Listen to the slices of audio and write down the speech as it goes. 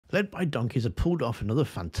Led by Donkeys have pulled off another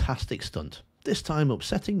fantastic stunt, this time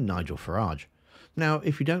upsetting Nigel Farage. Now,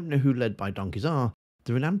 if you don't know who Led by Donkeys are,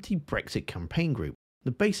 they're an anti-Brexit campaign group.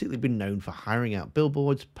 They've basically been known for hiring out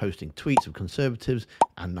billboards, posting tweets of Conservatives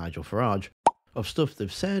and Nigel Farage of stuff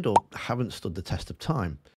they've said or haven't stood the test of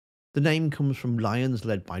time. The name comes from lions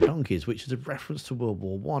led by donkeys, which is a reference to World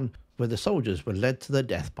War I, where the soldiers were led to their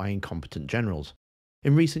death by incompetent generals.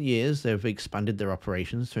 In recent years, they've expanded their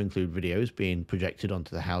operations to include videos being projected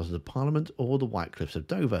onto the Houses of Parliament or the White Cliffs of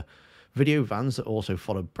Dover, video vans that also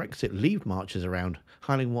follow Brexit leave marches around,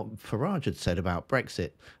 highlighting what Farage had said about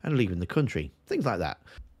Brexit and leaving the country, things like that,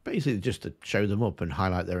 basically just to show them up and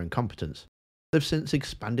highlight their incompetence. They've since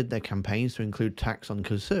expanded their campaigns to include attacks on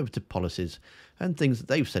Conservative policies and things that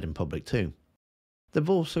they've said in public too. They've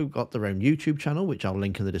also got their own YouTube channel, which I'll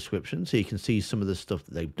link in the description so you can see some of the stuff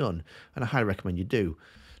that they've done, and I highly recommend you do.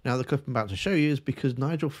 Now, the clip I'm about to show you is because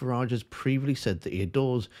Nigel Farage has previously said that he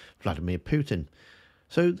adores Vladimir Putin,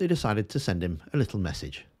 so they decided to send him a little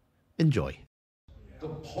message. Enjoy. The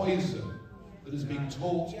poison that is being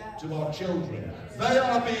taught to our children. They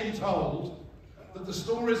are being told that the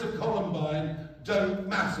stories of Columbine don't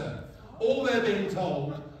matter. All they're being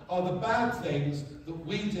told are the bad things that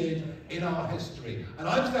we did in our history. And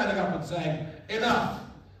I'm standing up and saying, enough!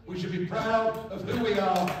 We should be proud of who we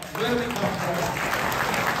are, where we come from.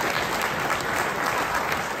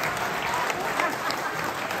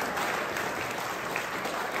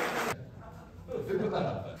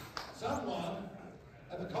 Someone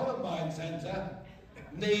at the Columbine Centre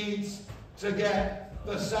needs to get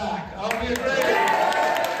the sack. Are we agreed?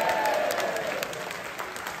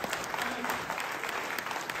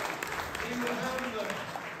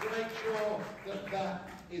 That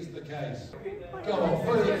is the case. Go on,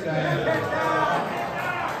 put it down.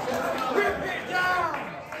 Rip it down!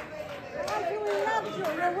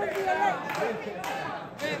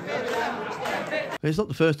 It's not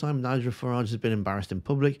the first time Nigel Farage has been embarrassed in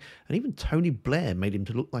public, and even Tony Blair made him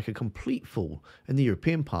to look like a complete fool in the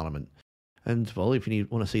European Parliament. And, well, if you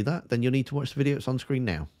want to see that, then you'll need to watch the video. It's on screen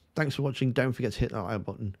now. Thanks for watching. Don't forget to hit that like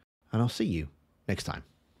button, and I'll see you next time.